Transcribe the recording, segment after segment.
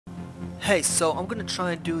Hey, so I'm gonna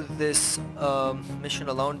try and do this mission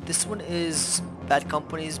alone. This one is Bad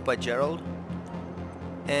Companies by Gerald,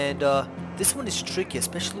 and this one is tricky,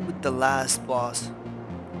 especially with the last boss.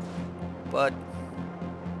 But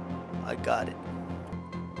I got it.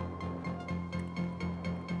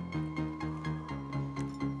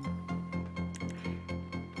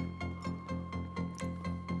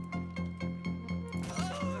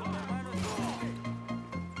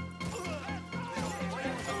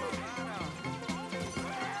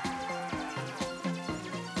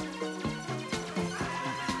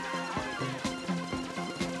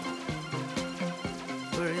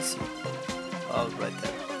 Where is he? Oh, right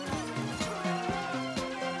there.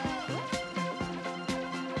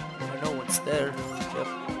 I know what's there. Yep.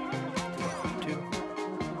 Two.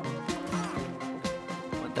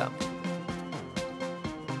 One down.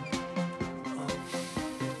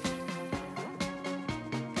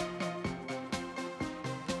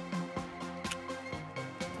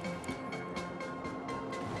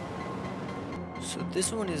 So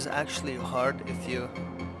this one is actually hard if you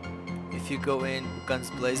go in guns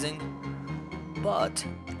blazing, but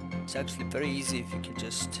it's actually very easy if you can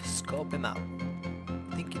just scope him out.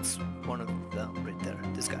 I think it's one of them right there,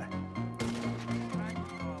 this guy.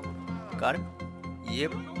 Got him?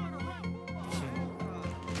 Yep.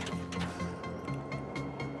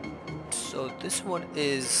 So this one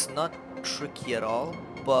is not tricky at all,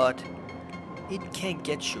 but it can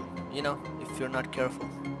get you, you know, if you're not careful.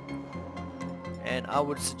 And I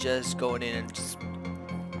would suggest going in and just,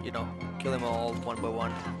 you know, kill them all one by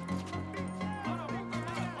one.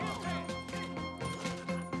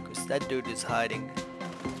 Because that dude is hiding.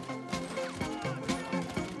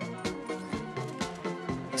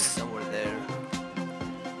 He's somewhere there.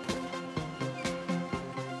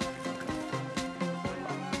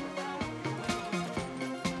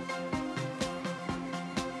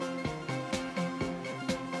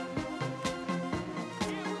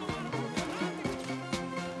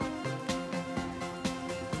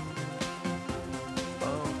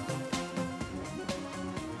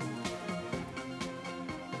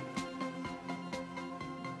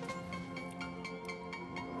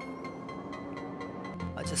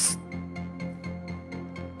 I just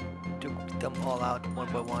took them all out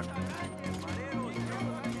one by one.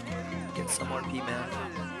 Get some RP, man.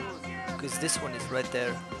 Because this one is right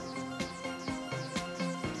there.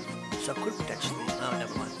 So I could potentially... Oh,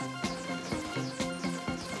 never mind.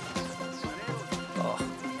 Oh.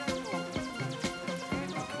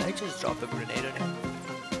 Can I just drop a grenade on him?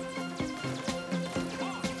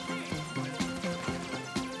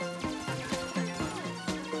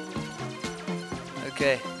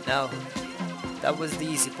 Okay, now that was the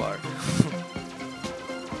easy part.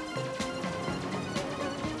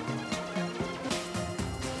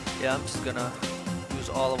 Yeah, I'm just gonna use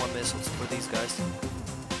all of my missiles for these guys.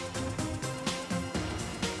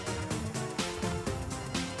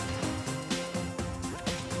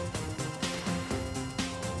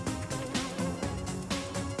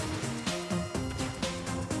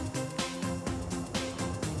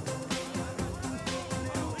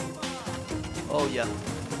 Oh yeah.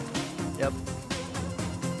 Yep.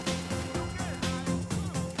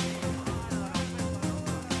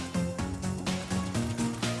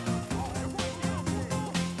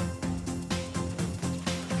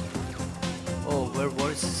 Oh, where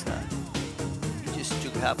was that? He just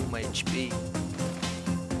took half of my HP.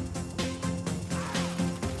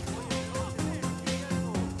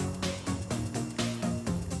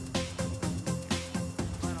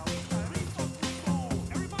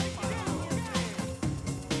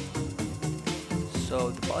 So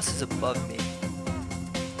the boss is above me.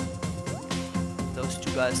 Those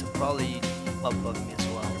two guys are probably above me as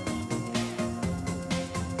well.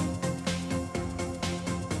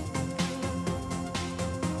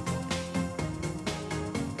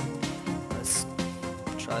 Let's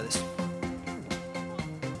try this.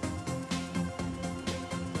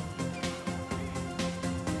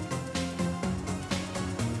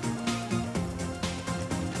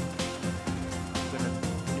 I'm gonna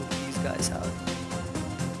nuke these guys out.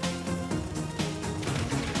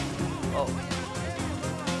 Oh.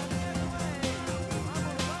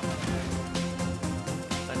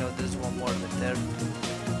 I know there's one more right there.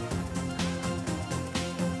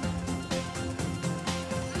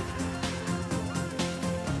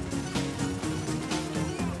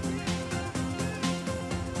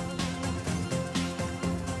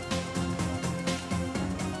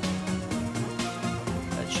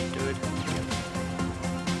 That should do it.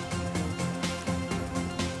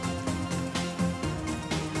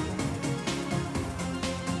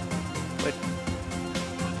 Wait.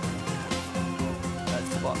 That's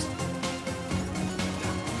the boss.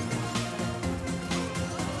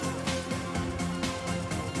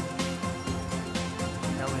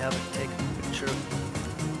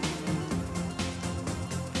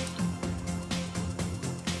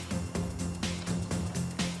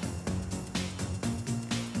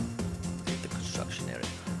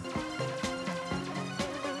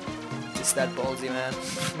 It's that ballsy, man.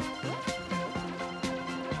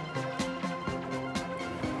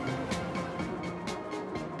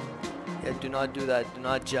 Yeah, do not do that. Do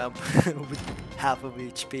not jump with half of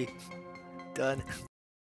HP. Done.